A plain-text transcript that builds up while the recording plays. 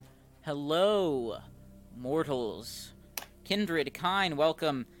Hello, mortals. Kindred, kind,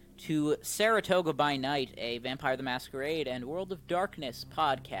 welcome to Saratoga by Night, a Vampire the Masquerade and World of Darkness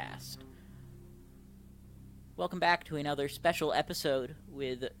podcast. Welcome back to another special episode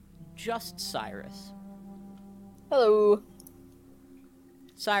with just Cyrus. Hello.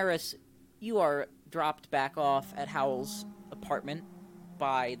 Cyrus, you are dropped back off at Howell's apartment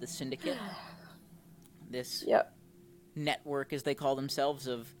by the Syndicate. This network, as they call themselves,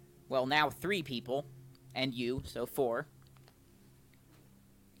 of, well, now 3 people, and you, so 4.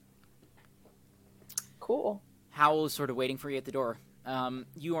 Cool. Howell is sort of waiting for you at the door.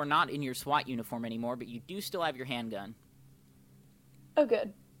 You are not in your SWAT uniform anymore, but you do still have your handgun. Oh,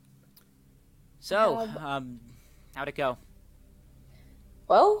 good. So, how'd it go?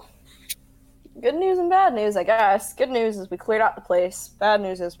 Well, good news and bad news, I guess. Good news is we cleared out the place. Bad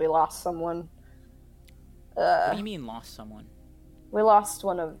news is we lost someone. What do you mean, lost someone? We lost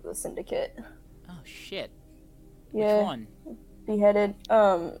one of the Syndicate. Oh, shit. Yeah. Which one? Beheaded.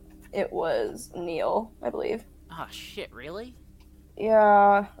 It was Neil, I believe. Oh, shit, really?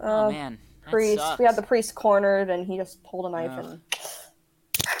 Yeah. Oh, man. That priest. Sucks. We had the priest cornered, and he just pulled a knife and...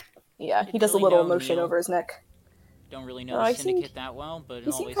 Yeah, he does a little motion over his neck. Don't really know the Syndicate that well, but it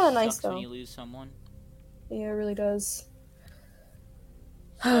always sucks when you lose someone. Yeah, it really does.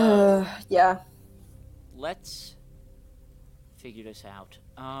 Yeah. Let's figure this out.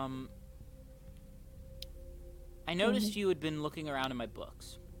 I noticed you had been looking around in my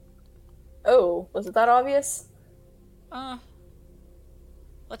books. Oh, was it that obvious? Let's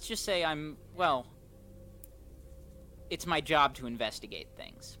just say it's my job to investigate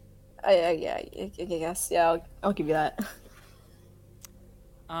things. I guess. Yeah, I'll give you that.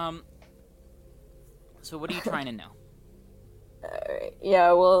 So what are you trying to know? Alright,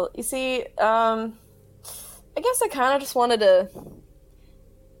 yeah, well, you see, I guess I kind of just wanted to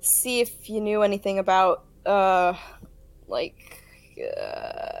see if you knew anything about, and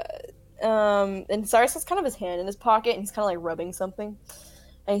Cyrus has kind of his hand in his pocket, and he's kind of, like, rubbing something.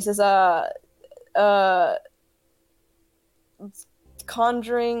 And he says,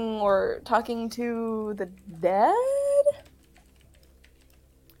 conjuring or talking to the dead?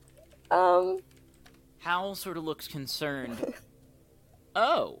 Howell sort of looks concerned.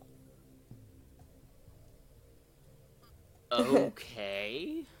 Oh.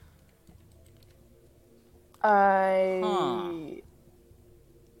 Okay. I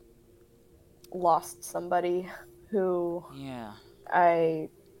lost somebody who I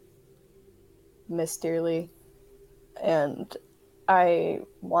miss dearly, and I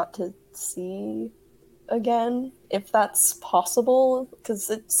want to see again, if that's possible, because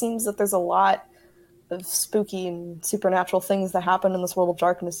it seems that there's a lot of spooky and supernatural things that happen in this world of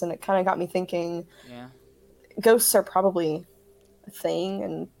darkness, and it kind of got me thinking, ghosts are probably a thing,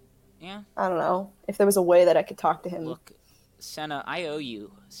 and I don't know, if there was a way that I could talk to him. Look, Senna, I owe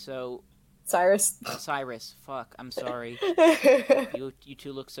you, so... Cyrus, fuck, I'm sorry. You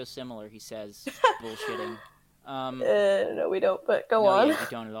two look so similar, he says, bullshitting. No, we don't, but go on. Yeah, we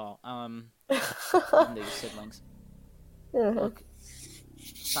don't at all. Even though you're siblings. Look,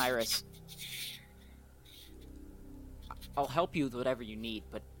 Cyrus, I'll help you with whatever you need,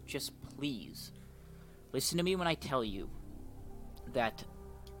 but just please, listen to me when I tell you that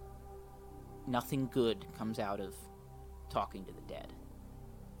nothing good comes out of talking to the dead.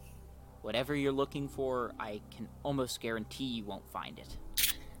 Whatever you're looking for, I can almost guarantee you won't find it.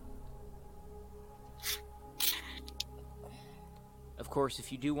 Of course,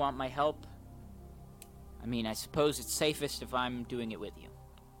 if you do want my help, I suppose it's safest if I'm doing it with you.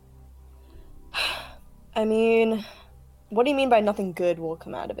 I mean, what do you mean by nothing good will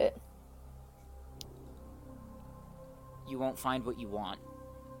come out of it? You won't find what you want.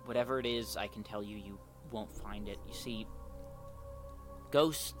 Whatever it is, I can tell you, you won't find it. You see,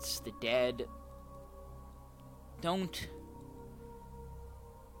 ghosts, the dead, don't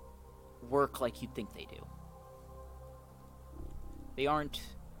work like you'd think they do. They aren't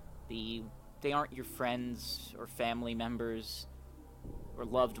your friends or family members or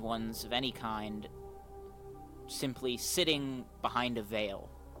loved ones of any kind simply sitting behind a veil.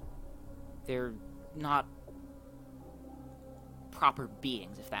 They're not proper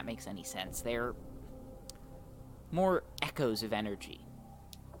beings, if that makes any sense. They're more echoes of energy.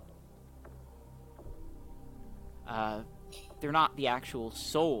 They're not the actual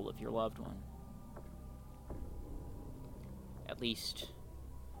soul of your loved one. At least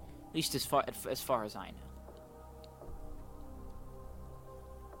as far as I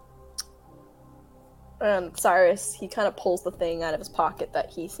know. And Cyrus, he kind of pulls the thing out of his pocket that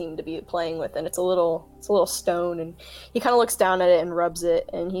he seemed to be playing with, and it's a little stone, and he kind of looks down at it and rubs it,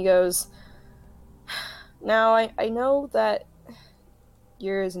 and he goes, "Now, I know that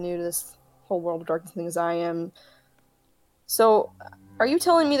you're as new to this whole World of Darkness thing as I am, so are you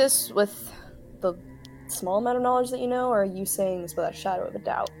telling me this with the small amount of knowledge that you know, or are you saying this without a shadow of a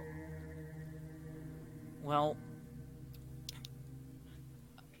doubt?" Well,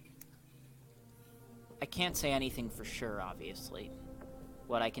 I can't say anything for sure, obviously.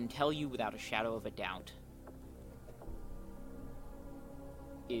 What I can tell you without a shadow of a doubt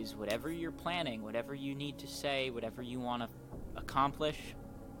is whatever you're planning, whatever you need to say, whatever you want to accomplish,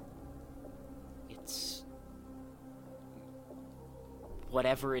 it's...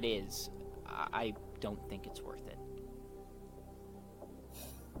 whatever it is, I don't think it's worth it.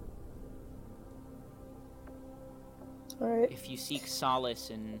 All right. If you seek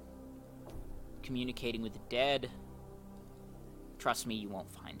solace in communicating with the dead, trust me, you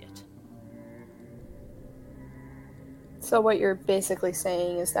won't find it. So what you're basically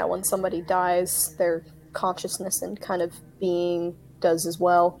saying is that when somebody dies, their consciousness and kind of being does as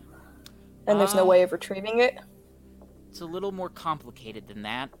well, and there's no way of retrieving it? It's a little more complicated than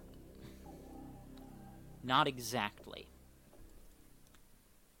that. Not exactly.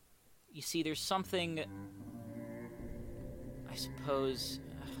 You see, there's something... I suppose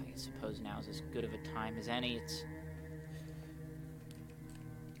now is as good of a time as any.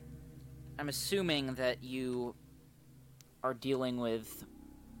 I'm assuming that you are dealing with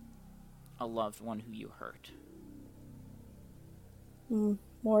a loved one who you hurt.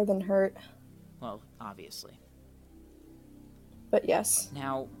 More than hurt. Well, obviously. But yes.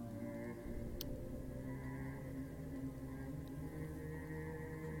 Now,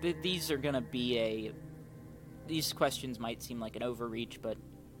 these are gonna be these questions might seem like an overreach, but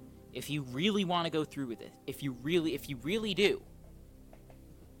if you really want to go through with it, if you really do,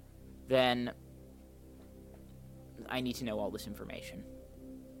 then I need to know all this information.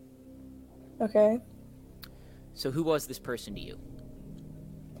 Okay. So who was this person to you?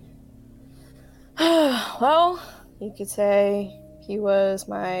 Well, you could say he was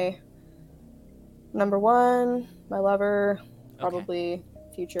my number one, my lover, probably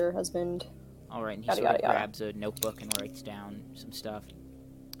future husband. All right, and he sort of grabs a notebook and writes down some stuff.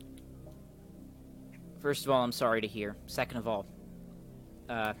 First of all, I'm sorry to hear. Second of all,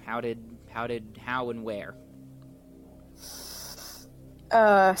 how and where?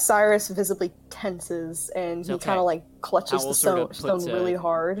 Cyrus visibly tenses, and he kind of like clutches the stone really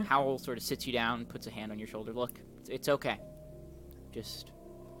hard. Howell sort of sits you down, puts a hand on your shoulder. Look, it's okay. Just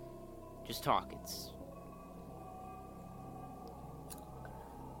talk.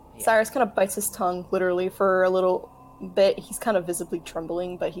 Yeah. Cyrus kind of bites his tongue, literally, for a little bit. He's kind of visibly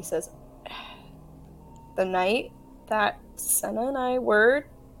trembling, but he says, "The night that Senna and I were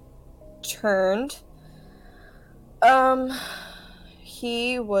turned,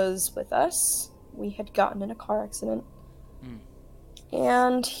 he was with us. We had gotten in a car accident.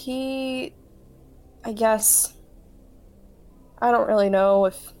 And he, I guess, I don't really know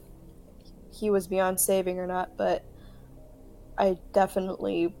if he was beyond saving or not, but I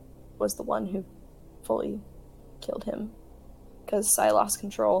definitely was the one who fully killed him, because I lost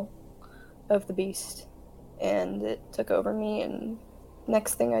control of the beast, and it took over me, and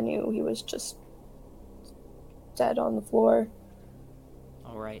next thing I knew, he was just dead on the floor.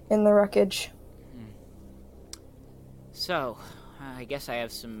 All right. In the wreckage." So, I guess I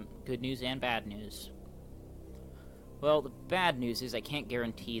have some good news and bad news. Well, the bad news is I can't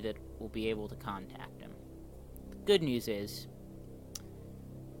guarantee that we'll be able to contact him. The good news is,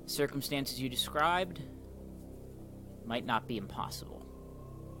 the circumstances you described might not be impossible.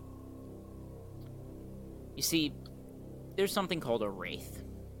 You see, there's something called a wraith.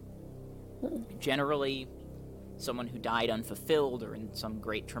 Generally, someone who died unfulfilled or in some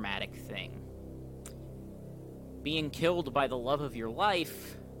great traumatic thing. Being killed by the love of your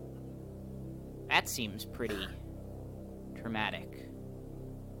life, that seems pretty traumatic,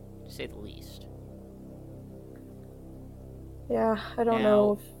 to say the least. Yeah, I don't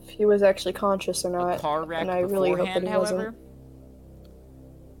know if he was actually conscious or not. A car wreck and I really hope that he however, wasn't.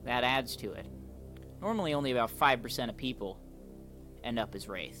 That adds to it. Normally only about 5% of people end up as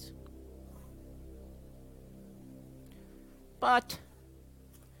wraiths. But,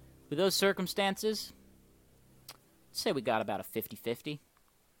 with those circumstances, let's say we got about a 50-50.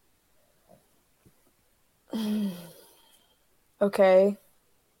 Okay.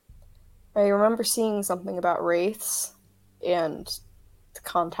 I remember seeing something about wraiths and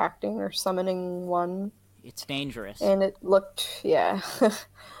contacting or summoning one. It's dangerous. And it looked, yeah.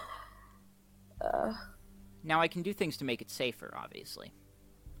 Now, I can do things to make it safer, obviously.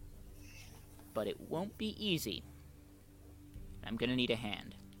 But it won't be easy. I'm gonna need a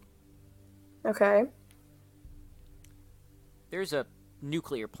hand. Okay. There's a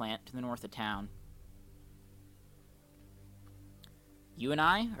nuclear plant to the north of town. You and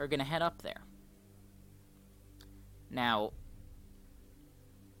I are gonna head up there. Now,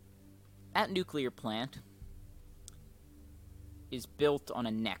 that nuclear plant is built on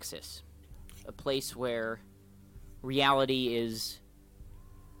a nexus. A place where reality is...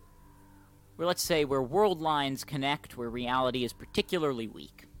 let's say, where world lines connect, where reality is particularly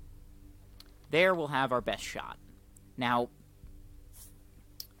weak. There we'll have our best shot. Now,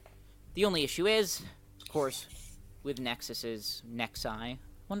 the only issue is, of course, with nexuses, nexi.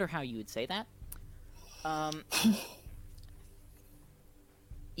 Wonder how you would say that.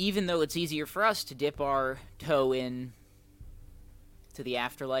 Even though it's easier for us to dip our toe in to the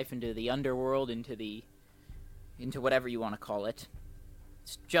afterlife, into the underworld, into whatever you want to call it,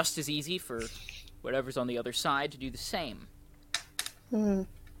 it's just as easy for whatever's on the other side to do the same.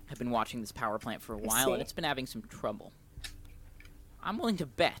 I've been watching this power plant for a while, and it's been having some trouble. I'm willing to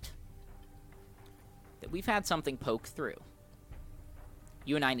bet that we've had something poke through.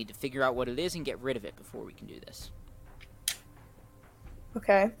 You and I need to figure out what it is and get rid of it before we can do this.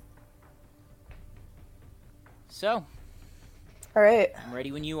 Okay. So. Alright. I'm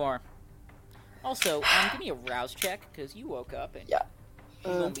ready when you are. Also, give me a rouse check, because you woke up and you're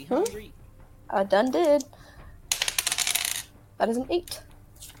going to be hungry. I done did. That is an 8.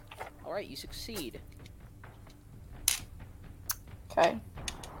 Alright, you succeed. Okay.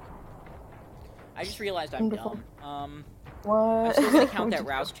 I just realized I'm dumb. What? I'm still going to count that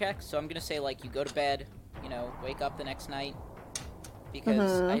rouse check, so I'm going to say, like, you go to bed, wake up the next night,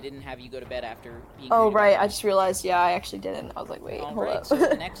 because I didn't have you go to bed after being... Oh, right, I just realized, I actually didn't. I was like, wait, hold up. So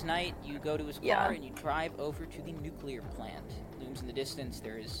the next night, you go to his car and you drive over to the nuclear plant. Looms in the distance,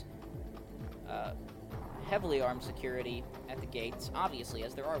 there is heavily armed security at the gates, obviously,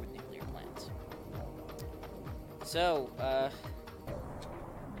 as there are with nuclear plants. So,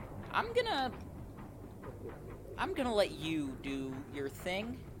 I'm gonna let you do your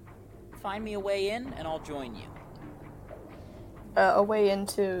thing. Find me a way in, and I'll join you. A way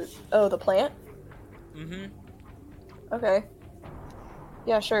into... Oh, the plant? Mm-hmm. Okay.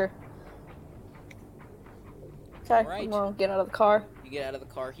 Yeah, sure. Okay, right. Well, get out of the car. You get out of the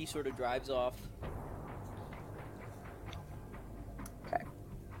car, he sort of drives off. Okay.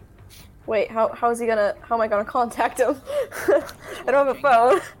 Wait, how am I gonna contact him? I don't have a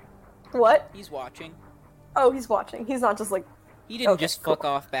phone. What? He's watching. Oh, he's watching. He's not just like... He didn't just fuck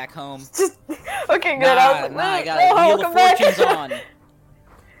off back home. Okay, good. I got it. Wheel of Fortune's on.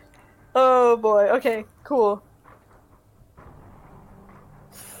 Oh boy. Okay, cool.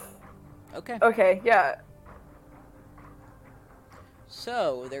 Okay. Okay, yeah.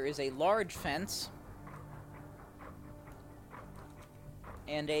 So, there is a large fence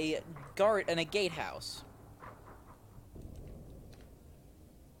and a gatehouse.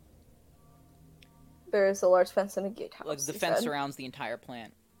 There is a large fence and a gatehouse. Like, the fence surrounds the entire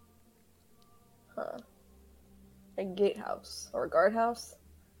plant. Huh. A gatehouse. Or a guardhouse?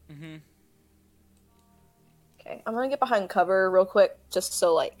 Mm-hmm. Okay, I'm gonna get behind cover real quick, just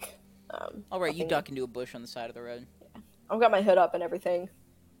so, like, Alright, you duck into a bush on the side of the road. Yeah. I've got my hood up and everything.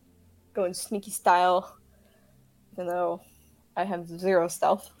 Going sneaky style. Even though I have 0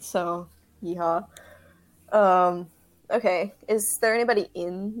 stealth, so, yeehaw. Okay, is there anybody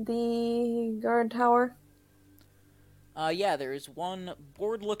in the guard tower? Yeah, there is one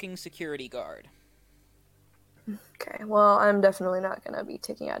bored-looking security guard. Okay, well, I'm definitely not gonna be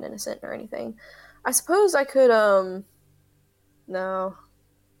taking out innocent or anything. I suppose I could, no.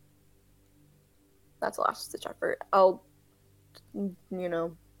 That's a last-ditch effort. I'll,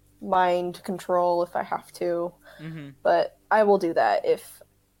 mind control if I have to. Mm-hmm. But I will do that if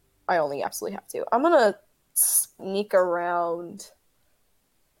I only absolutely have to. I'm gonna sneak around,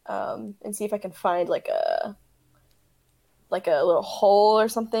 and see if I can find, like a little hole or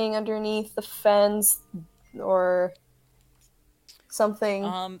something underneath the fence, or something.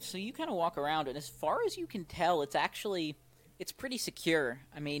 So you kind of walk around, and as far as you can tell, it's pretty secure.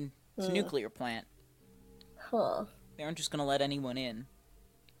 I mean, it's a nuclear plant. Huh. They aren't just gonna let anyone in.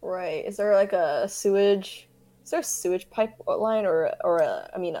 Right. Is there like a sewage? Is there a sewage pipeline or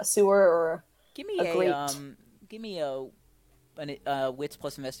a sewer or Give me a wits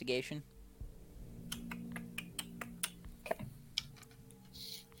plus investigation. Okay.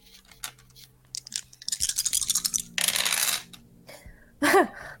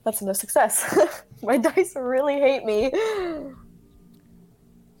 That's no success. My dice really hate me.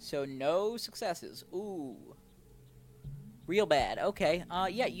 So no successes. Ooh. Real bad. Okay.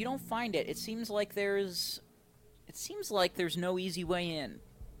 Yeah, you don't find it. It seems like there's no easy way in.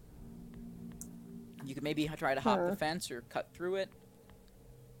 You could maybe try to hop the fence or cut through it.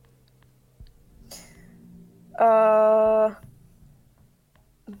 I'm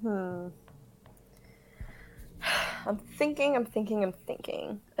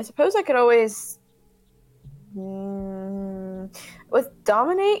thinking. I suppose I could always... with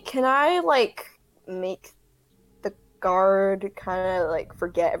Dominate, can I, like, make the guard kind of, like,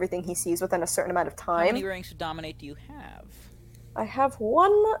 forget everything he sees within a certain amount of time? How many ranks of Dominate do you have? I have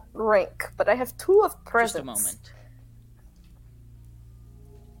 1 rank, but I have 2 of Presence. Just a moment.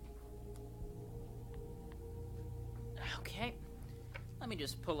 Okay. Let me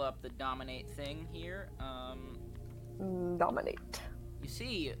just pull up the Dominate thing here. Dominate. You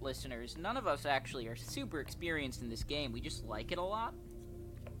see, listeners, none of us actually are super experienced in this game. We just like it a lot.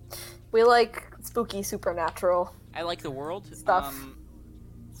 We like spooky supernatural. I like the world. Stuff.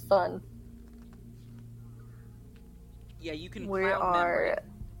 It's fun. Yeah, you can cloud memory,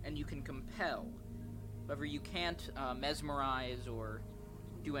 and you can compel. However, you can't mesmerize or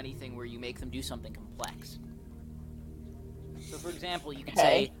do anything where you make them do something complex. So, for example, you can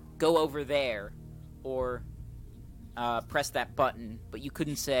say, go over there, or press that button, but you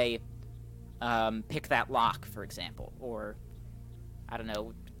couldn't say, pick that lock, for example, or, I don't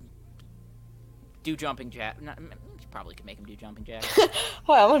know, do jumping jack. No, you probably could make him do jumping jacks.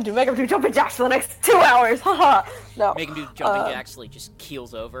 Oh, I want to make him do jumping jacks for the next 2 hours. Haha. No. Make him do jumping jacks till he just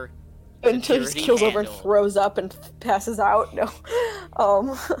keels over. Until he just keels over and throws up and passes out. No.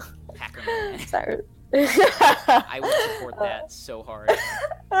 Packerman. Sorry. I would support that so hard.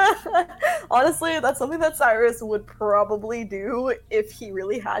 Honestly, that's something that Cyrus would probably do if he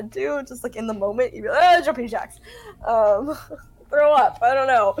really had to. Just like in the moment, he'd be like, jumping jacks. Throw up. I don't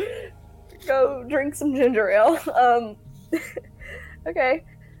know. Go drink some ginger ale. Okay.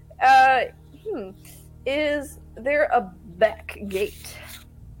 Is there a back gate?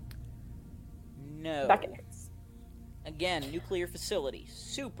 No. Back gates. Again, nuclear facility.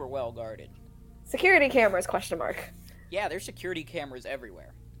 Super well guarded. Security cameras, question mark. Yeah, there's security cameras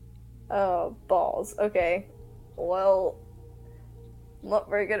everywhere. Oh, balls. Okay. Well, I'm not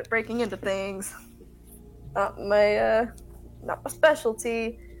very good at breaking into things. Not my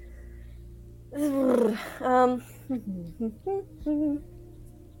specialty. Okay.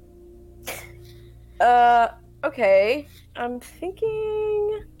 I'm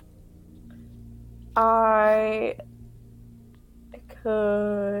thinking I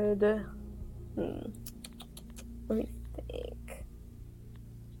could... Let me think.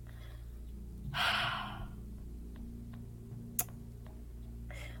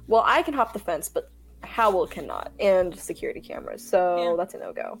 Well, I can hop the fence, but Howell cannot, and security cameras, so that's a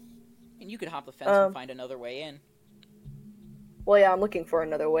no-go. And you could hop the fence and find another way in. Well, yeah, I'm looking for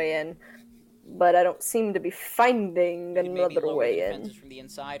another way in, but I don't seem to be finding another way in. Fences from the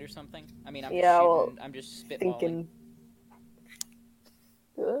inside or something. I mean, I'm just spitballing. Thinking.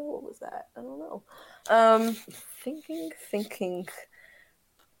 What was that? I don't know. Thinking.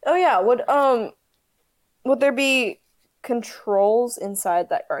 Oh yeah, would there be controls inside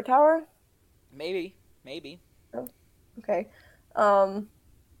that guard tower? Maybe. Oh, okay.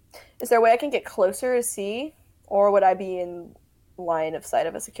 Is there a way I can get closer to see, or would I be in line of sight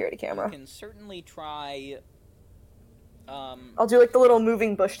of a security camera? You can certainly try. I'll do like the little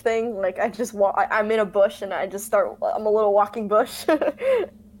moving bush thing. Like I just I'm in a bush and I just start. I'm a little walking bush.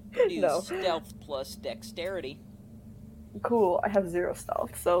 No. Stealth plus dexterity. Cool. I have 0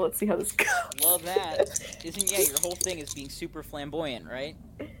 stealth, so let's see how this goes. Love that. Your whole thing is being super flamboyant, right?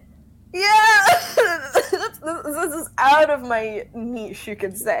 Yeah! This is out of my niche, you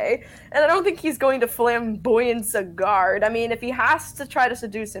could say. And I don't think he's going to flamboyance a guard. I mean, if he has to try to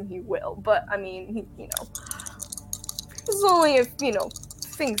seduce him, he will. But, I mean, this is only if,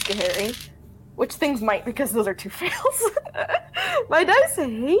 things get hairy. Which things might, because those are 2 fails. My dice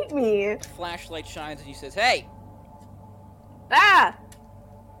hate me. Flashlight shines and he says, hey! Ah!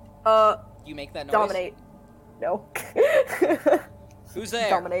 You make that noise? Dominate. No. Who's there?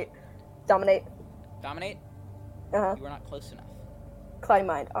 Dominate. Dominate? Uh-huh. You were not close enough. Clouding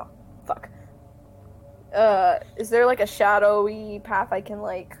mind. Oh, fuck. Is there, like, a shadowy path I can,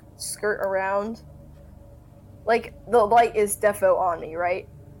 like, skirt around? Like, the light is defo on me, right?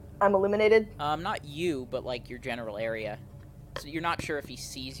 I'm illuminated? Not you, but, like, your general area. So you're not sure if he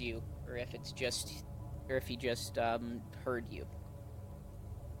sees you, or if it's just... or if he just, heard you.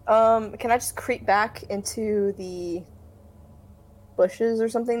 Can I just creep back into the bushes or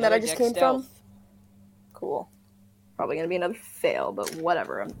something that I just came from? Cool. probably gonna be another fail, but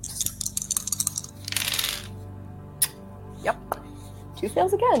whatever. Yep. 2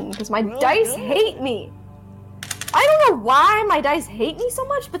 fails again, because my dice hate me. I don't know why my dice hate me so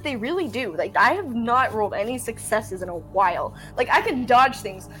much, but they really do. Like, I have not rolled any successes in a while. Like, I can dodge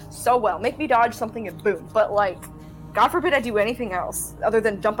things so well. Make me dodge something and boom. But, like, God forbid I do anything else other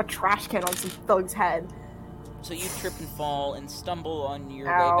than dump a trash can on some thug's head. So you trip and fall and stumble on your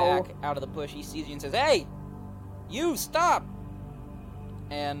way back out of the bush. He sees you and says, "Hey! You, stop!"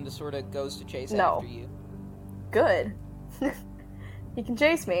 And sort of goes to chase after you. Good. He can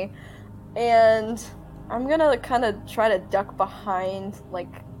chase me. And I'm gonna kind of try to duck behind, like,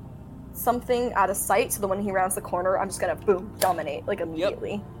 something out of sight, so that when he rounds the corner, I'm just gonna, boom, dominate, like,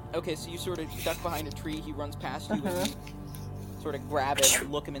 immediately. Yep. Okay, so you sort of duck behind a tree, he runs past you, and you sort of grab it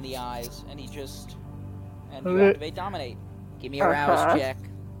and look him in the eyes, and he just... And you activate Dominate. Give me a rouse check.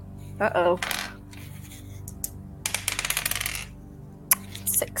 Uh-oh.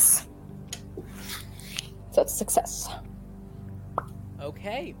 6. So it's a success.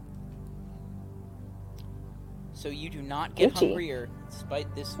 Okay. So you do not get hungrier,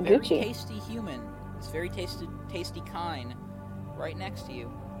 despite this very tasty human, this very tasty kine, right next to you.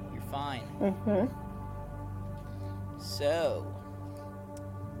 You're fine. So,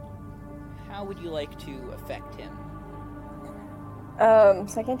 how would you like to affect him?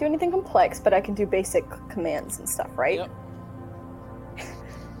 So I can't do anything complex, but I can do basic commands and stuff, right? Yep.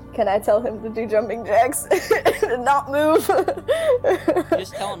 Can I tell him to do jumping jacks and not move?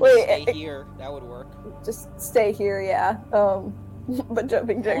 Just tell him to stay here. That would work. Just stay here, yeah. But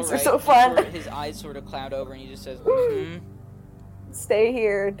jumping jacks are so fun. His eyes sort of cloud over, and he just says, Stay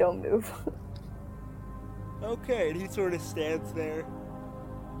here, don't move. Okay, and he sort of stands there.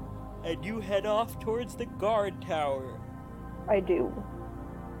 And you head off towards the guard tower. I do.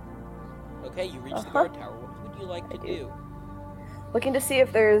 Okay, you reach the guard tower. What would you like to do? Looking to see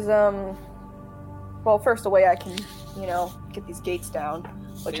if there's, well, first a way I can, get these gates down.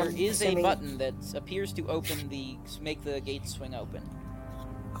 Which there is a button that appears to make the gates swing open.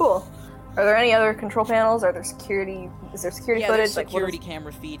 Cool. Are there any other control panels? Is there security footage? Yeah, there's security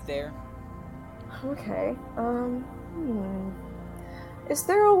camera feed there. Okay. Is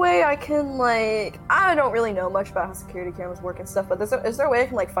there a way I can, I don't really know much about how security cameras work and stuff, but is there a way I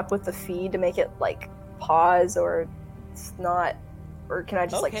can, fuck with the feed to make it, pause or it's not, or can I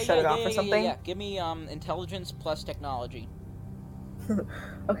just, shut it off or something? Yeah. Give me, intelligence plus technology.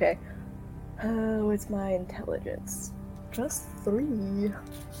 Okay. What's my intelligence? Just 3.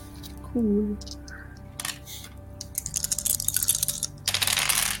 Cool.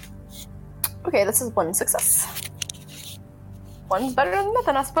 Okay, this is 1 success. 1's better than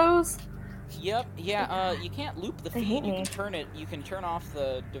nothing, I suppose. Yep, yeah, you can't loop the feed, you can turn off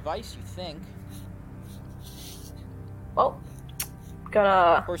the device, you think. Well,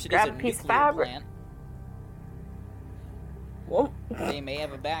 gonna of course, grab a piece of fabric. Plant. Well, they may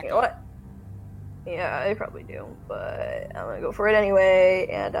have a backup. You know what? Yeah, they probably do, but I'm gonna go for it anyway,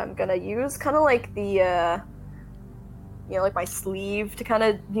 and I'm gonna use kind of like the, my sleeve to kind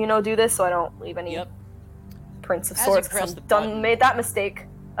of, do this so I don't leave any prints of swords. Made that mistake.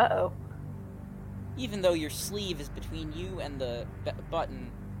 Uh-oh. Even though your sleeve is between you and the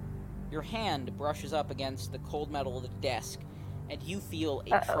button, your hand brushes up against the cold metal of the desk, and you feel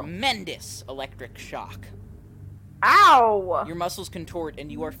a tremendous electric shock. Ow! Your muscles contort,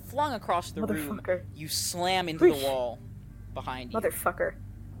 and you are flung across the room. You slam into the wall behind you. Motherfucker.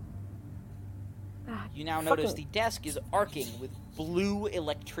 You now notice the desk is arcing with blue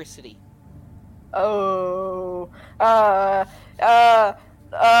electricity. Oh. Abort!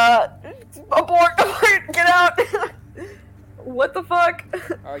 Get out! What the fuck?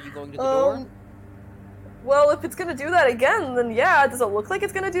 Are you going to the door? Well, if it's gonna do that again, then yeah. Does it look like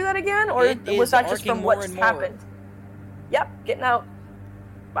it's gonna do that again? Or was that just from what just happened? Yep, getting out.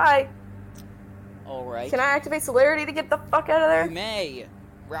 Bye. Alright. Can I activate Celerity to get the fuck out of there? You may.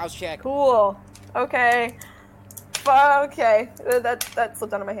 Rouse check. Cool. Okay. Okay. That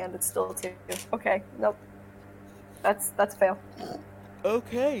slipped out of my hand. It's still 2. Okay. Nope. That's a fail.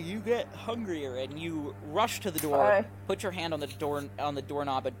 Okay, you get hungrier and you rush to the door. Put your hand on the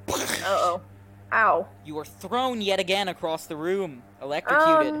doorknob and uh-oh. Ow. You are thrown yet again across the room,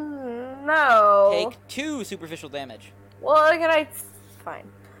 electrocuted. No. Take 2 superficial damage. Well, fine.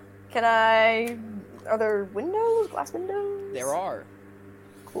 Are there windows? Glass windows? There are.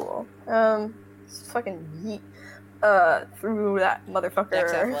 Cool. Fucking yeet. Through that motherfucker.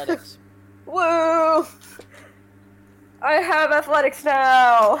 Dex athletics. Woo! I have athletics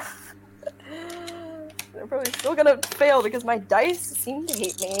now! They're probably still gonna fail because my dice seem to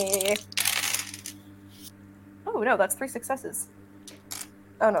hate me. Oh, Ooh, no, that's 3 successes.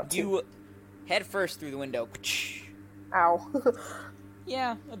 Oh, no, 2. You head first through the window. Ow.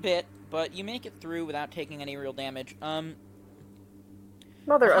 Yeah, a bit, but you make it through without taking any real damage.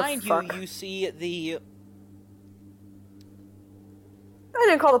 Mother behind of fuck. you see the... I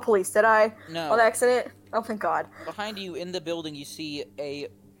didn't call the police, did I? No. On accident? Oh, thank God. Behind you, in the building, you see a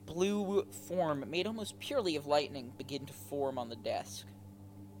blue form made almost purely of lightning begin to form on the desk.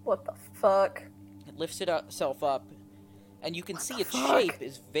 What the fuck? It lifts itself up, and you can see its shape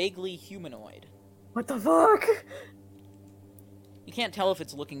is vaguely humanoid. What the fuck? You can't tell if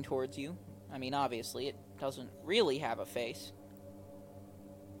it's looking towards you. I mean, obviously, it doesn't really have a face.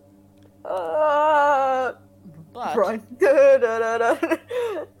 But run.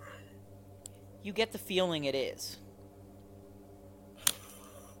 You get the feeling it is.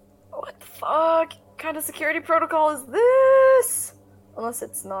 What the fuck? What kind of security protocol is this? Unless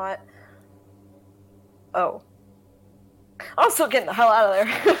it's not. Oh. I'm still getting the hell out of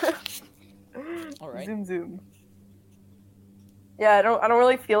there. Alright. Zoom zoom. Yeah, I don't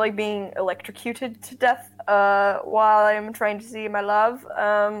really feel like being electrocuted to death while I'm trying to see my love.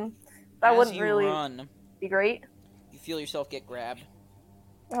 That wouldn't really be great. You feel yourself get grabbed.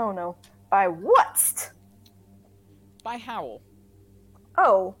 Oh no. By what? By Howl.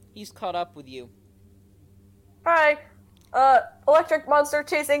 Oh. He's caught up with you. Hi. Electric monster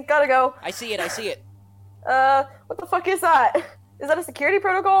chasing, gotta go. I see it. What the fuck is that? Is that a security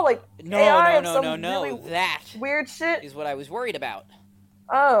protocol? Like, no, AI no. really that weird shit is what I was worried about.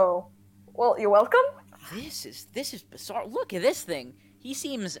 Oh. Well, you're welcome? This is bizarre. Look at this thing. He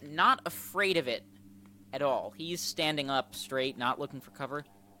seems not afraid of it at all. He's standing up straight, not looking for cover.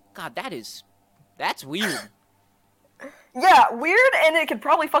 God, that's weird. Yeah, weird, and it could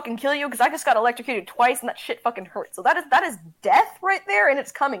probably fucking kill you, because I just got electrocuted twice, and that shit fucking hurt. So that is death right there, and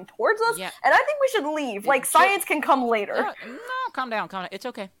it's coming towards us, yeah. And I think we should leave. Like, science can come later. No, calm down. It's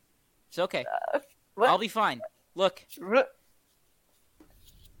okay. It's okay. What? I'll be fine. Look.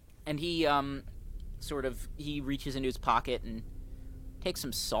 And he, he reaches into his pocket and takes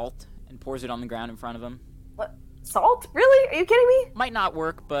some salt and pours it on the ground in front of him. What? Salt? Really? Are you kidding me? Might not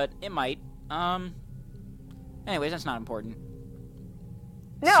work, but it might. Anyways, that's not important.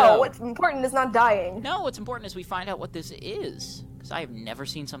 No, what's important is not dying. No, what's important is we find out what this is. Because I have never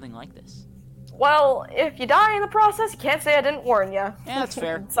seen something like this. Well, if you die in the process, you can't say I didn't warn you. Yeah, that's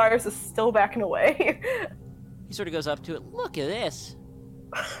fair. Cyrus is still backing away. He sort of goes up to it. Look at this.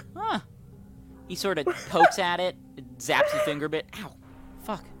 Huh. He sort of pokes at it, zaps his finger a bit. Ow.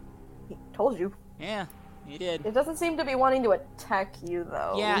 Fuck. He told you. Yeah, he did. It doesn't seem to be wanting to attack you,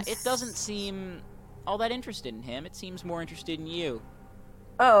 though. Yeah, it doesn't seem all that interested in him. It seems more interested in you.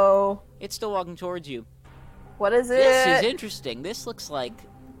 Oh. It's still walking towards you. What is it? This is interesting. This looks like...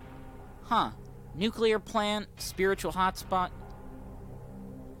 Nuclear plant, spiritual hotspot.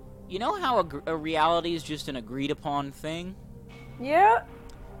 You know how a reality is just an agreed-upon thing? Yeah.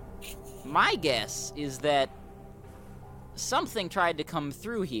 My guess is that something tried to come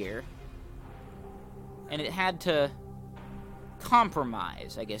through here, and it had to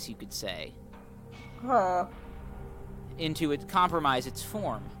compromise, I guess you could say. Huh. Compromise its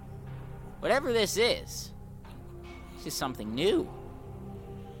form. Whatever this is something new.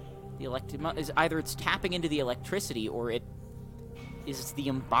 Either it's tapping into the electricity, or it is the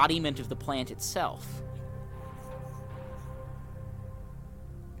embodiment of the plant itself.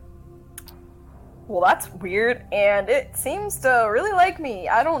 Well, that's weird, and it seems to really like me.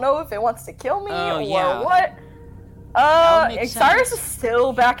 I don't know if it wants to kill me or what. Cyrus is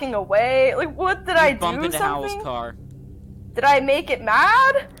still backing away. Like, what did I do? Bump into something? Howl's car. Did I make it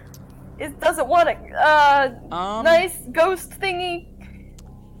mad? It doesn't want a nice ghost thingy.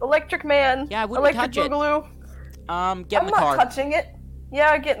 Electric man. Yeah, I wouldn't touch it. Boogaloo. Get in the car. I'm not touching it.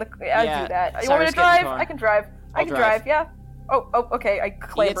 Yeah, get in the car. Yeah, do that. You want me to drive? I can drive. I can drive, yeah. Oh, okay. I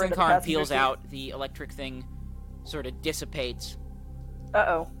clamber into the car and peels seat. out. The electric thing sort of dissipates.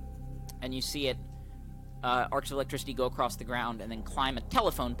 Uh-oh. And you see it, arcs of electricity go across the ground and then climb a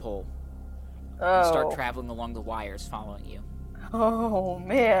telephone pole. Oh. And start traveling along the wires following you. Oh,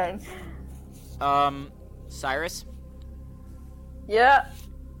 man. Cyrus? Yeah?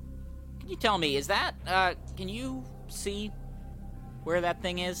 Can you tell me, is that, can you see where that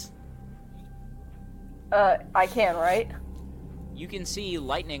thing is? I can, right? You can see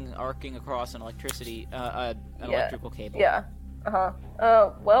lightning arcing across an electrical cable. Yeah.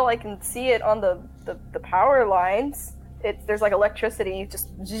 Well, I can see it on the power lines. There's like electricity, just...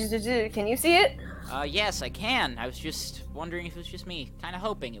 Can you see it? Yes, I can. I was just wondering if it was just me. Kinda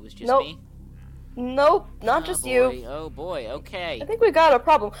hoping it was just nope. me. Nope, not just you. Oh boy, okay. I think we got a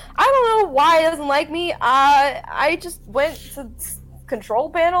problem. I don't know why it doesn't like me. I just went to control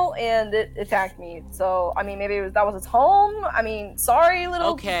panel and it attacked me. So, I mean, maybe that was its home. I mean, sorry,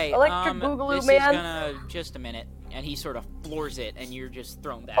 little electric boogaloo this man. Is gonna just a minute, and he sort of floors it, and you're just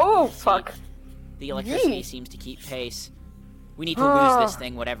thrown back. Oh fuck! The electricity seems to keep pace. We need to lose this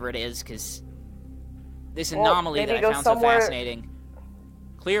thing, whatever it is, because this anomaly that I found so fascinating.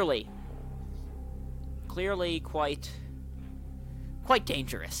 Clearly quite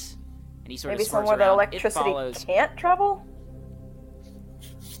dangerous. And he sort maybe of swerves somewhere around. that electricity can't travel.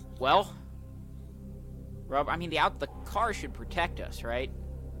 Well, Rob, I mean, the car should protect us, right?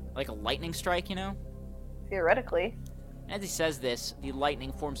 Like a lightning strike, you know? Theoretically. As he says this, the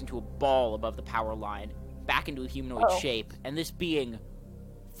lightning forms into a ball above the power line, back into a humanoid shape, and this being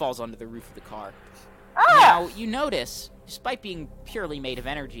falls onto the roof of the car. Now, you notice, despite being purely made of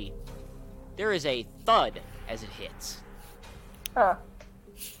energy, there is a thud as it hits. Huh.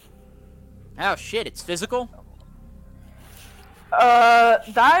 Oh shit, it's physical?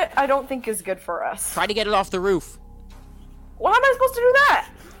 That I don't think is good for us. Try to get it off the roof. Well, how am I supposed to do that?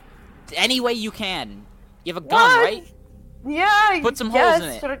 Any way you can. You have a gun, right? Yeah. Put some holes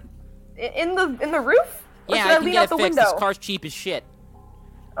in it. In the roof? Or yeah, should I can lean get out it the fixed. window? This car's cheap as shit.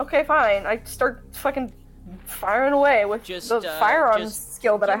 Okay, fine. I start fucking firing away with the firearms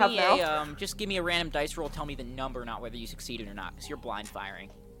skill that I have now. Just give me a random dice roll. Tell me the number, not whether you succeeded or not, because you're blind firing.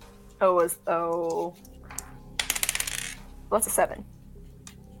 That's a 7.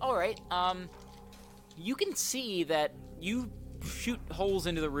 All right. You can see that you shoot holes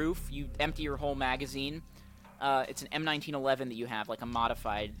into the roof. You empty your whole magazine. It's an M1911 that you have, like a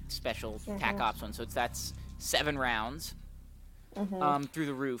modified special TAC Ops one. So that's 7 rounds through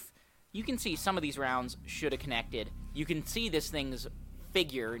the roof. You can see some of these rounds should have connected. You can see this thing's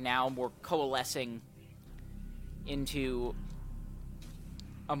figure now more coalescing into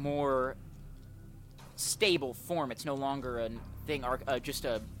a more stable form. It's no longer a thing, just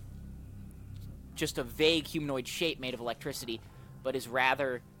a vague humanoid shape made of electricity, but is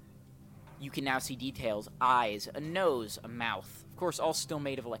rather, you can now see details, eyes, a nose, a mouth. Of course, all still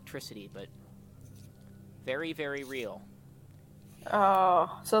made of electricity, but very, very real.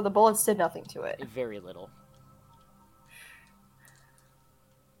 Oh, so the bullets did nothing to it. Very little.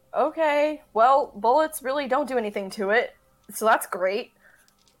 Okay, well, bullets really don't do anything to it, so that's great.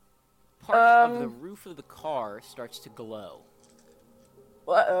 Part of the roof of the car starts to glow.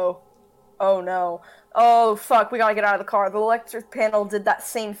 Uh-oh. Oh, no. Oh, fuck, we gotta get out of the car. The electric panel did that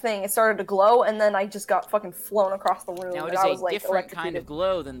same thing. It started to glow, and then I just got fucking flown across the room. Now, it is a different kind of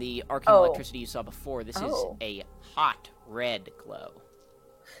glow than the arcing electricity you saw before. This is a hot red glow.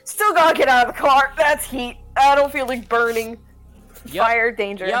 Still gotta get out of the car. That's heat. I don't feel like burning. Yep. Fire,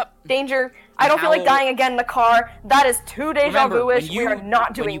 danger. Yep. Danger. I don't feel like dying again in the car. That is too deja vu-ish. We are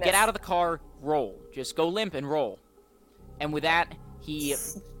not doing this. When you get out of the car, roll. Just go limp and roll. And with that, he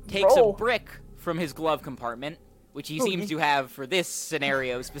takes a brick from his glove compartment, which he seems to have for this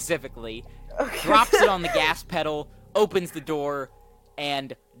scenario specifically, drops it on the gas pedal, opens the door,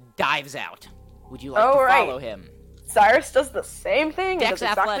 and dives out. Would you like to follow him? Cyrus does the same thing. Dex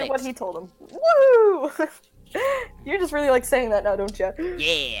exactly what he told him. Woo! You're just really like saying that now, don't you?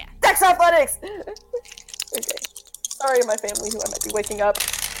 Yeah. Dex Athletics! Okay. Sorry, my family, who I might be waking up.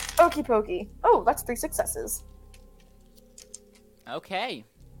 Okie pokey. Oh, that's 3 successes. Okay.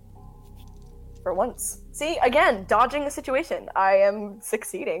 For once. See, again, dodging a situation. I am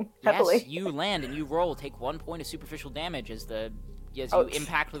succeeding heavily. Yes, you land and you roll. Take 1 point of superficial damage as you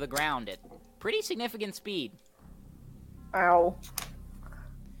impact with the ground at pretty significant speed. Ow.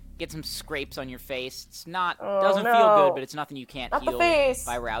 Get some scrapes on your face. It's not doesn't feel good, but it's nothing you can't heal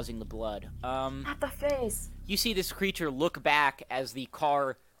by rousing the blood. Not the face. You see this creature look back as the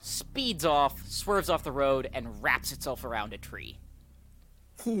car speeds off, swerves off the road, and wraps itself around a tree.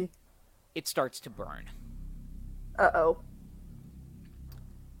 It starts to burn. Uh-oh.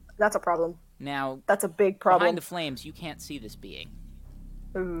 That's a problem. Now, that's a big problem. Behind the flames, you can't see this being.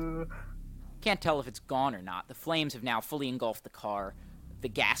 Can't tell if it's gone or not. The flames have now fully engulfed the car. The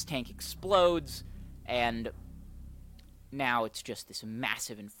gas tank explodes, and now it's just this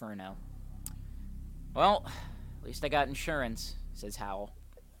massive inferno. Well, at least I got insurance, says Howell.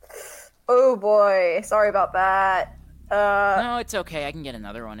 Oh boy, sorry about that. No, it's okay. I can get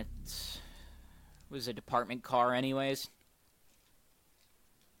another one. It was a department car anyways.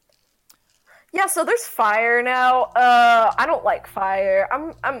 Yeah, so there's fire now. I don't like fire.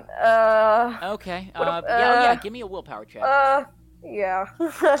 Okay. Yeah, give me a willpower check. Yeah.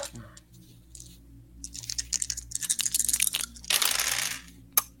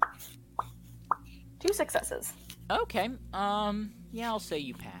 2 successes. Okay. Yeah, I'll say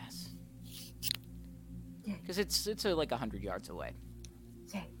you pass. Because it's like 100 yards away.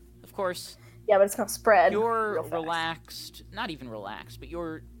 Yay. Of course. Yeah, but it's gonna spread. You're relaxed. Not even relaxed, but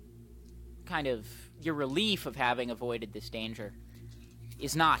you're kind of... Your relief of having avoided this danger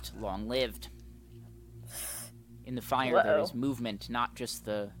is not long-lived. In the fire, there is movement, not just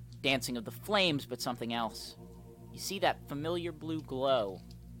the dancing of the flames, but something else. You see that familiar blue glow.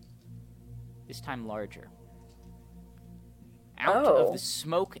 This time larger. Out of the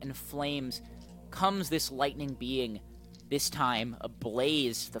smoke and flames comes this lightning being, this time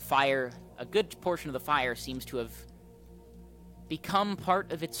ablaze. The fire, a good portion of the fire seems to have become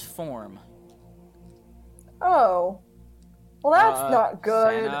part of its form. Oh. Well, that's not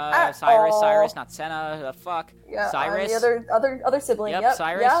good. Senna, Cyrus, not Senna, fuck. Yeah, Cyrus. The other sibling. Yep,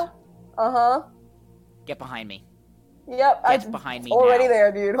 Cyrus. Yeah. Uh-huh. Get behind me. Yep. Get behind me already now.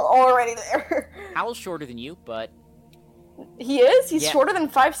 There, dude. Already there. Howl's shorter than you, but... He is? He's shorter than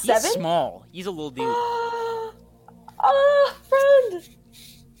 5'7"? He's small. He's a little dude. Friend!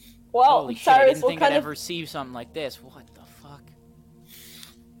 Well, holy shit, Cyrus, I didn't think I'd ever see something like this. What the fuck?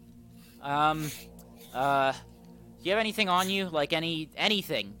 Do you have anything on you? Like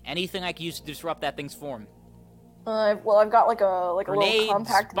anything I can use to disrupt that thing's form? Well, I've got like a Grenades, little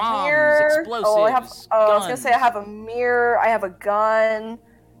compact bombs, mirror. explosives, I was gonna say I have a mirror. I have a gun.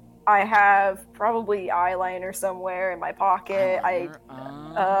 I have probably eyeliner somewhere in my pocket. Eyeliner.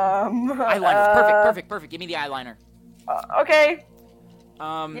 Perfect. Give me the eyeliner. Okay.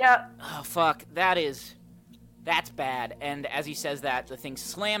 Yeah. Oh fuck. That's bad. And as he says that, the thing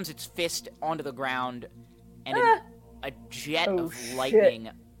slams its fist onto the ground, and a jet of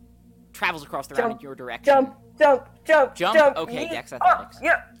lightning travels across the ground in your direction. Jump. Okay, Dex Athletics.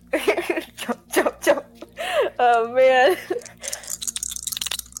 Yeah. Jump. Oh man.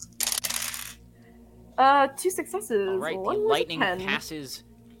 2 successes. All right, the lightning passes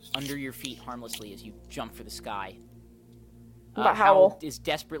under your feet harmlessly as you jump for the sky. Howl is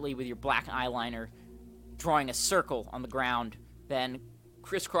desperately, with your black eyeliner, drawing a circle on the ground, then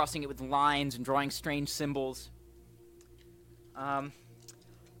crisscrossing it with lines and drawing strange symbols. Do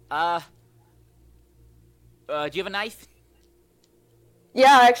you have a knife?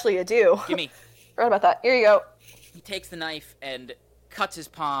 Yeah, actually, I do. Give me. Forgot about that. Here you go. He takes the knife and cuts his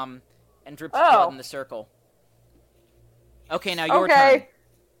palm and drips blood in the circle. Okay, now your turn.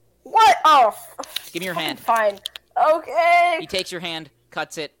 What? Oh. Give me your hand. Fine. Okay. He takes your hand,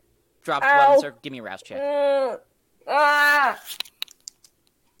 cuts it, drops blood in the circle. Give me a rouse check.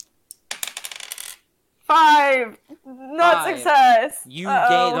 5. Not success. You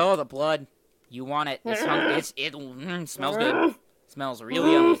gained the blood. You want it. It smells good. It smells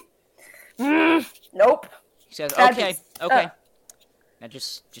really yummy. Nope. He says, okay. Now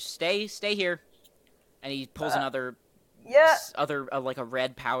just stay here. And he pulls another like a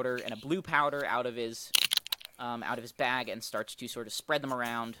red powder and a blue powder out of his bag and starts to sort of spread them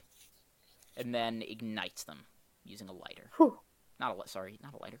around, and then ignites them using a lighter. Whew. Not a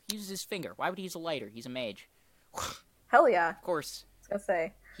lighter. He uses his finger. Why would he use a lighter? He's a mage. Hell yeah. Of course. I was gonna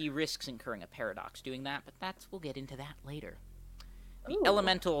say. He risks incurring a paradox doing that, but we'll get into that later. The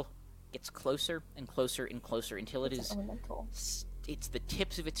elemental gets closer and closer and closer until it's the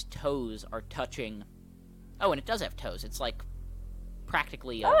tips of its toes are touching. Oh, and it does have toes. It's like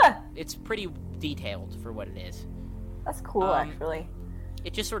practically it's pretty detailed for what it is. That's cool, actually.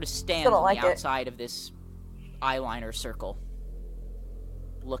 It just sort of stands on the outside of this eyeliner circle,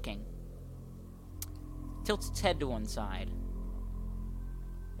 looking. Tilts its head to one side,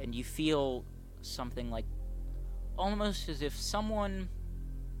 and you feel something like almost as if someone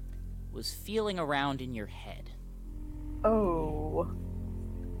was feeling around in your head. Oh.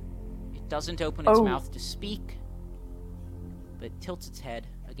 It doesn't open its mouth to speak, but tilts its head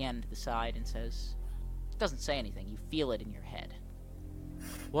again to the side and says, it doesn't say anything, you feel it in your head.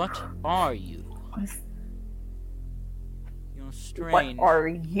 What are you? You're strange. What are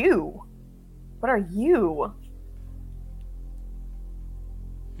you? What are you?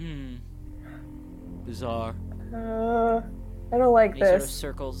 Bizarre. I don't like this. He sort of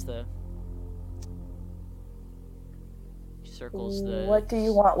circles the... What do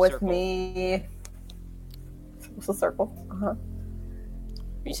you want with me? What's the circle? Are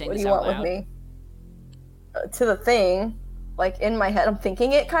you saying what this do you out want loud? with me? To the thing. Like, in my head, I'm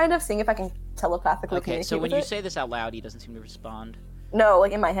thinking it, kind of, seeing if I can telepathically communicate Okay, so when with you it. say this out loud, he doesn't seem to respond. No,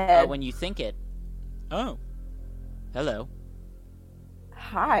 like, in my head. When you think it... Oh. Hello.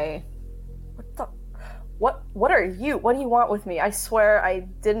 Hi. What the... What are you? What do you want with me? I swear I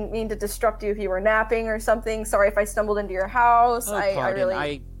didn't mean to disrupt you if you were napping or something. Sorry if I stumbled into your house. Oh,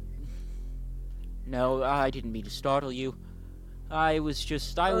 pardon. No, I didn't mean to startle you. I was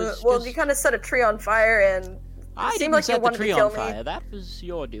Well, you kind of set a tree on fire, and I seemed like you wanted to kill me. Fire. That was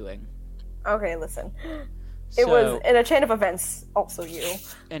your doing. Okay, listen. It was in a chain of events, also you.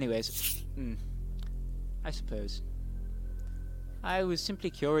 Anyways, I suppose. I was simply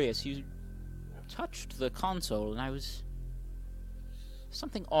curious. You touched the console, and I was...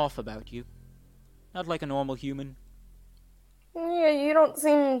 something off about you. Not like a normal human. Yeah, you don't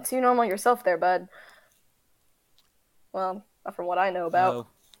seem too normal yourself there, bud. Well, not from what I know about. Oh.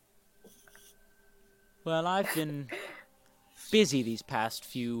 Well, I've been busy these past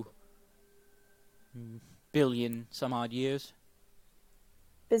few billion some odd years.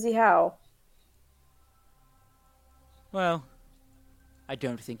 Busy how? Well, I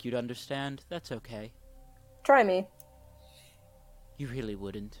don't think you'd understand. That's okay. Try me. You really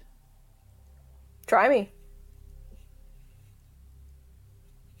wouldn't. Try me.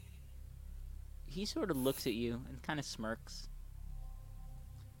 He sort of looks at you and kind of smirks.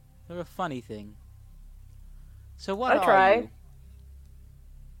 They're a funny thing. So what are you?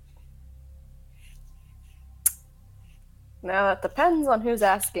 Now that depends on who's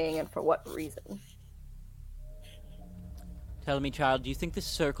asking and for what reason. Tell me, child, do you think this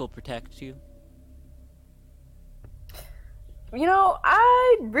circle protects you? You know,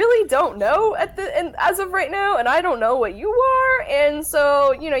 I really don't know as of right now, and I don't know what you are, and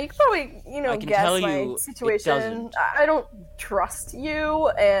so, you can probably, guess my situation. I don't trust you,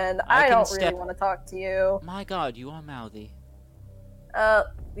 and I don't really want to talk to you. My God, you are mouthy.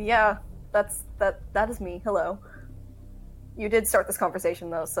 Yeah, that is me. Hello. You did start this conversation,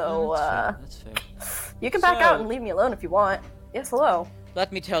 though, so, that's fair. You can back out and leave me alone if you want. Yes, hello.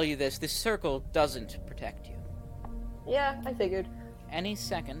 Let me tell you this circle doesn't protect you. Yeah, I figured. Any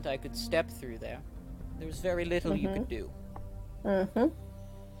second I could step through there. There's very little you could do.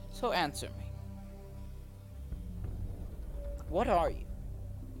 So answer me. What are you?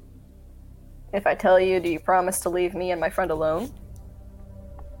 If I tell you, do you promise to leave me and my friend alone?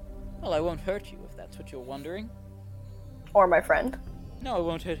 Well, I won't hurt you if that's what you're wondering. Or my friend? No, I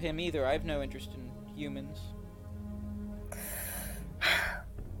won't hurt him either. I have no interest in humans.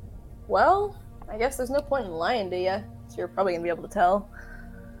 Well, I guess there's no point in lying to you, so you're probably gonna be able to tell.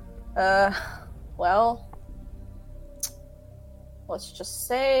 Well, let's just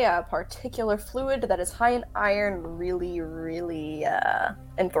say a particular fluid that is high in iron really, really,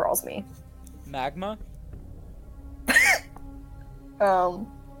 enthralls me. Magma?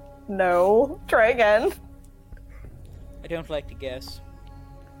 No. Try again. I don't like to guess.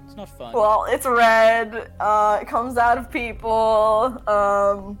 It's not fun. Well, it's red, it comes out of people,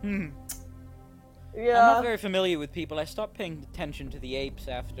 Yeah. I'm not very familiar with people. I stopped paying attention to the apes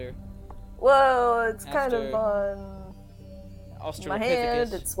after... Whoa, it's kind of on my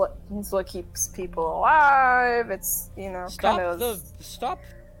hand. It's what keeps people alive. It's, Stop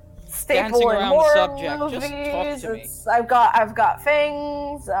staple dancing in around horror the subject. movies. Just talk to me. I've got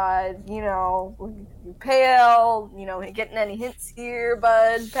fangs. You pale. Getting any hints here,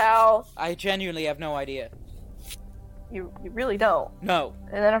 bud, pal? I genuinely have no idea. You really don't. No.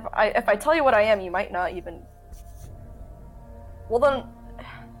 And then if I tell you what I am, you might not even. Well then,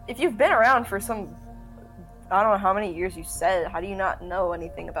 if you've been around for I don't know how many years you said, how do you not know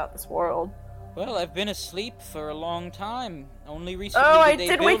anything about this world? Well, I've been asleep for a long time. Only recently I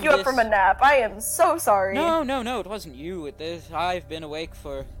did wake you up from a nap. I am so sorry. No, it wasn't you. I've been awake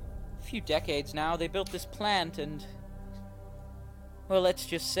for a few decades now. They built this plant and... Well, let's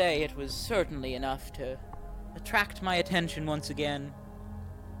just say it was certainly enough to attract my attention once again.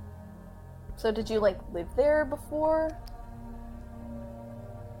 So did you, live there before?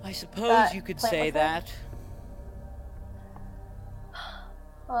 I suppose you could say that.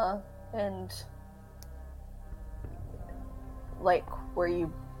 Huh. And... were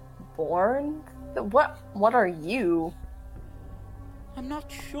you born? What are you? I'm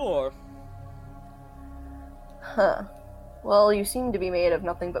not sure. Huh. Well, you seem to be made of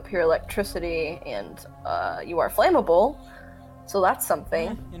nothing but pure electricity, and, you are flammable, so that's something.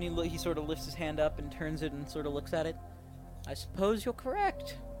 Yeah, and he sort of lifts his hand up and turns it and sort of looks at it. I suppose you're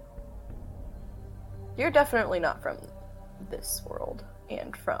correct. You're definitely not from this world,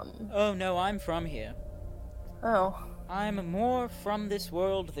 and from... Oh, no, I'm from here. Oh. I'm more from this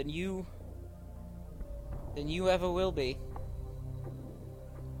world than you ever will be.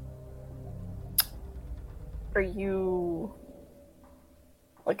 Are you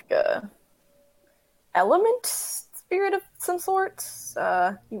a element spirit of some sort?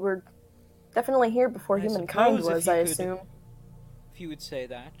 You were definitely here before humankind was, I assume. If you would say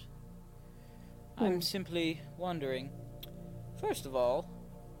that. I'm simply wondering, first of all,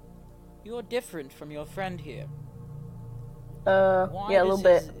 You're different from your friend here. Yeah, a little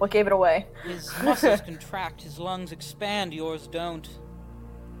bit. What gave it away? His muscles contract, his lungs expand, yours don't.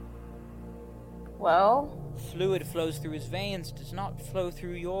 Well? Fluid flows through his veins, does not flow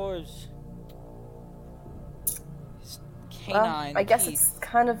through yours. His canine I guess teeth. it's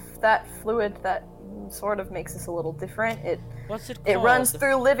kind of that fluid that sort of makes us a little different. What's it called? It runs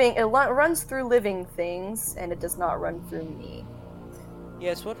through living things, and it does not run through me.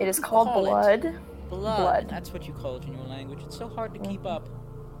 Yes, what it is called blood. Blood. That's what you call it in your language. It's so hard to keep up.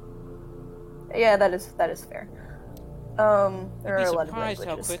 Yeah, that is fair. There are a lot of languages. I'd be surprised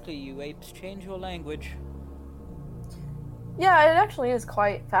how quickly you apes change your language. Yeah, it actually is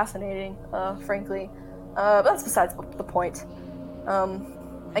quite fascinating, frankly. But that's besides the point.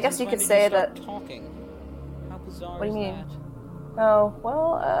 I guess you could say that. Talking? How bizarre what do you mean? That? Oh,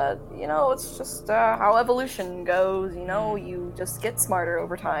 well, it's just how evolution goes, you just get smarter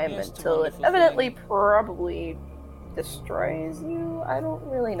over time until it evidently probably destroys you. I don't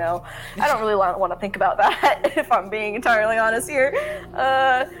really know. I don't really want to think about that, if I'm being entirely honest here.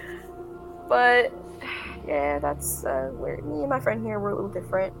 But, yeah, that's where me and my friend here were a little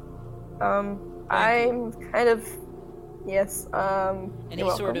different. I'm kind of, yes, And he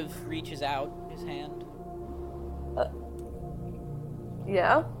sort of reaches out his hand.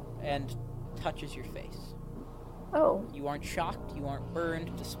 Yeah? And touches your face. Oh. You aren't shocked, you aren't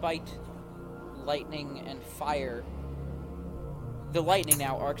burned, despite lightning and fire. The lightning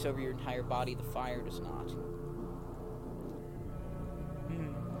now arcs over your entire body, the fire does not.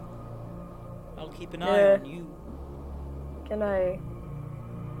 I'll keep an eye on you. Can I...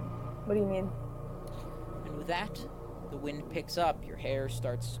 What do you mean? And with that, the wind picks up, your hair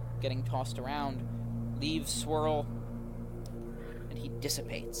starts getting tossed around, leaves swirl, and he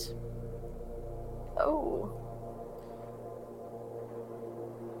dissipates. Oh.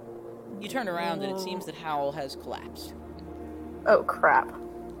 You turn around and it seems that Howl has collapsed. Oh, crap.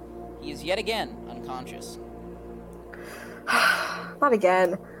 He is yet again unconscious. Not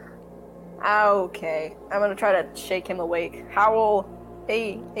again. Okay. I'm gonna try to shake him awake. Howl.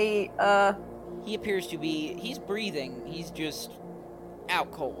 Hey. He appears to be... He's breathing. He's just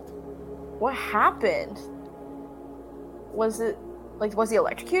out cold. What happened? Was he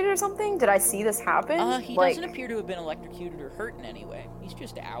electrocuted or something? Did I see this happen? He doesn't appear to have been electrocuted or hurt in any way. He's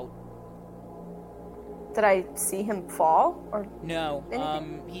just out. Did I see him fall? Or no,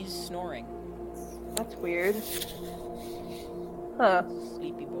 anything? He's snoring. That's weird. Huh.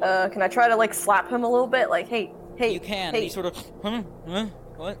 Sleepy boy. Can I try to, slap him a little bit? Like, hey. You can. Hey. And he sort of,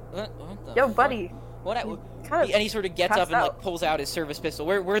 what the Yo, fuck? buddy. And he sort of gets up and, pulls out his service pistol.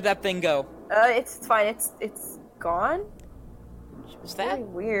 Where'd that thing go? It's fine. It's gone? Was that? Really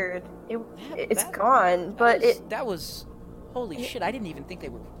weird. It's gone, but That was... Holy shit, I didn't even think they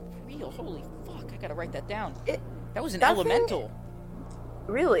were real. Holy fuck, I gotta write that down. That was an elemental.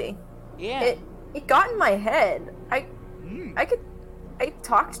 Really? Yeah. It got in my head. I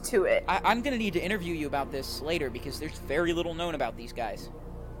talked to it. I'm gonna need to interview you about this later, because there's very little known about these guys.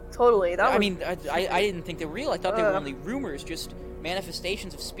 Totally. I didn't think they were real. I thought they were only rumors, just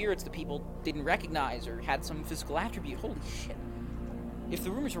manifestations of spirits that people didn't recognize or had some physical attribute. Holy shit. If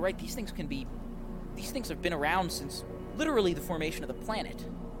the rumors are right, these things have been around since literally the formation of the planet.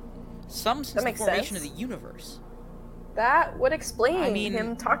 Some since the formation of the universe. That would explain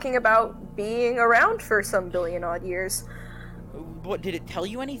him talking about being around for some billion-odd years. What, did it tell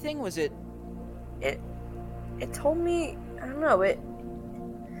you anything? Was it... It told me... I don't know, it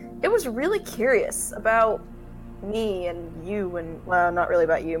was really curious about me and you and... Well, not really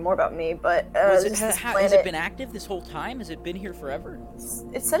about you, more about me, but... has it been active this whole time? Has it been here forever?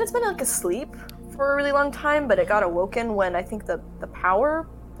 It said it's been, asleep for a really long time, but it got awoken when I think the power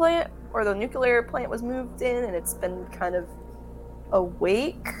plant or the nuclear plant was moved in, and it's been kind of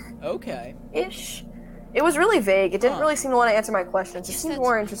awake. Okay. Ish. It was really vague. It didn't really seem to want to answer my questions. It seemed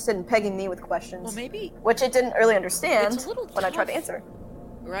more interested in pegging me with questions. Well, maybe. Which it didn't really understand when I tried to answer.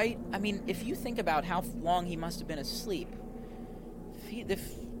 Right? I mean, if you think about how long he must have been asleep, if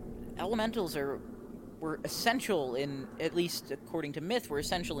elementals were essential in, at least according to myth, were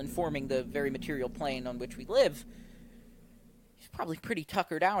essential in forming the very material plane on which we live, he's probably pretty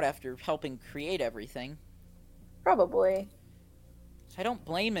tuckered out after helping create everything. Probably. I don't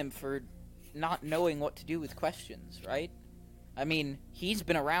blame him for not knowing what to do with questions, right? I mean, he's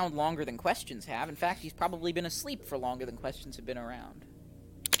been around longer than questions have. In fact, he's probably been asleep for longer than questions have been around.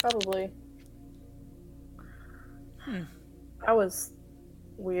 Probably. That was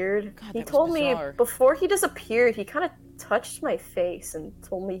weird. God, he told me before he disappeared, he kind of touched my face and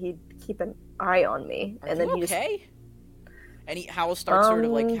told me he'd keep an eye on me. Are you okay? And Howl starts sort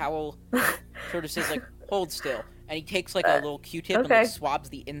of like, Howl sort of says, like, hold still. And he takes, like, a little Q-tip and, like, swabs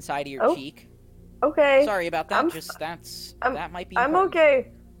the inside of your cheek. Okay. Sorry about that, that might be important. I'm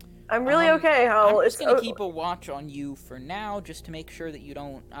okay. I'm really okay, Howl. I'm just gonna keep a watch on you for now, just to make sure that you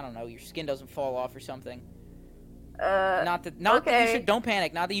don't, I don't know, your skin doesn't fall off or something. Not that you should, don't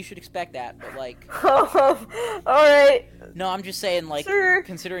panic, not that you should expect that, but, like... Alright. No, I'm just saying, like,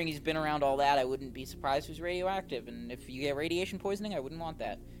 considering he's been around all that, I wouldn't be surprised if he's radioactive, and if you get radiation poisoning, I wouldn't want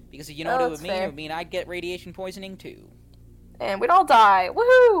that. Because you know what it would mean? It would mean I'd get radiation poisoning, too. And we'd all die.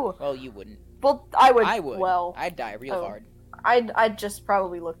 Woohoo! Well, you wouldn't. Well, I would. Well... I'd die real hard. I'd just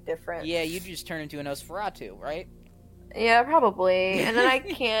probably look different. Yeah, you'd just turn into a Nosferatu, right? Yeah, probably. And then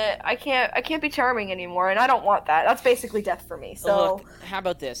I can't be charming anymore, and I don't want that. That's basically death for me. So look, how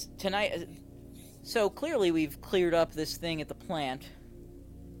about this? Tonight, so clearly we've cleared up this thing at the plant.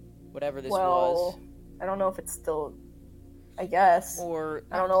 Whatever this was. I don't know if it's still, I guess. Or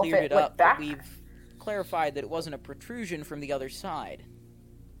I don't know if it went back. But we've clarified that it wasn't a protrusion from the other side.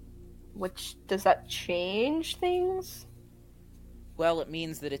 Which, does that change things? Well, it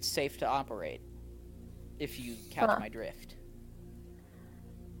means that it's safe to operate. If you catch my drift.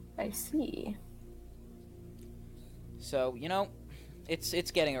 I see. So, you know, it's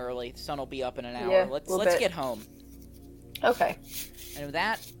getting early. The sun will be up in an hour. Yeah, let's get home. Okay. And with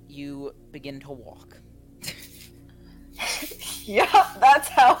that, you begin to walk. Yeah, that's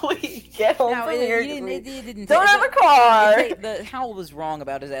how we get home from here. Don't have a car! The Howl was wrong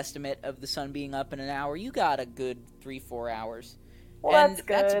about his estimate of the sun being up in an hour. You got a good 3-4 hours. Well, and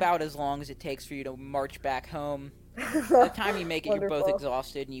that's about as long as it takes for you to march back home. By the time you make it, you're both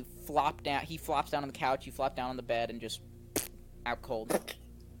exhausted, and you flop down. He flops down on the couch, you flop down on the bed, and just out cold.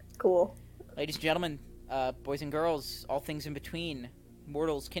 Cool. Ladies and gentlemen, boys and girls, all things in between,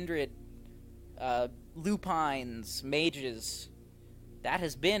 mortals, kindred, lupines, mages. That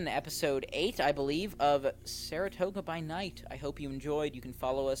has been episode 8, I believe, of Saratoga by Night. I hope you enjoyed. You can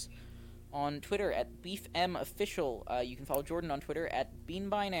follow us on Twitter at BeefMOfficial. You can follow Jordan on Twitter at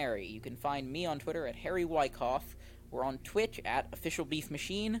BeanBinary. You can find me on Twitter at Harry Wyckoff. We're on Twitch at Official Beef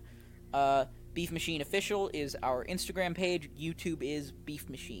Machine. Beef Machine Official is our Instagram page. YouTube is Beef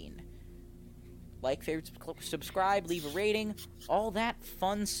Machine. Like, favorite, subscribe, leave a rating, all that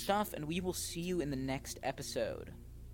fun stuff, and we will see you in the next episode.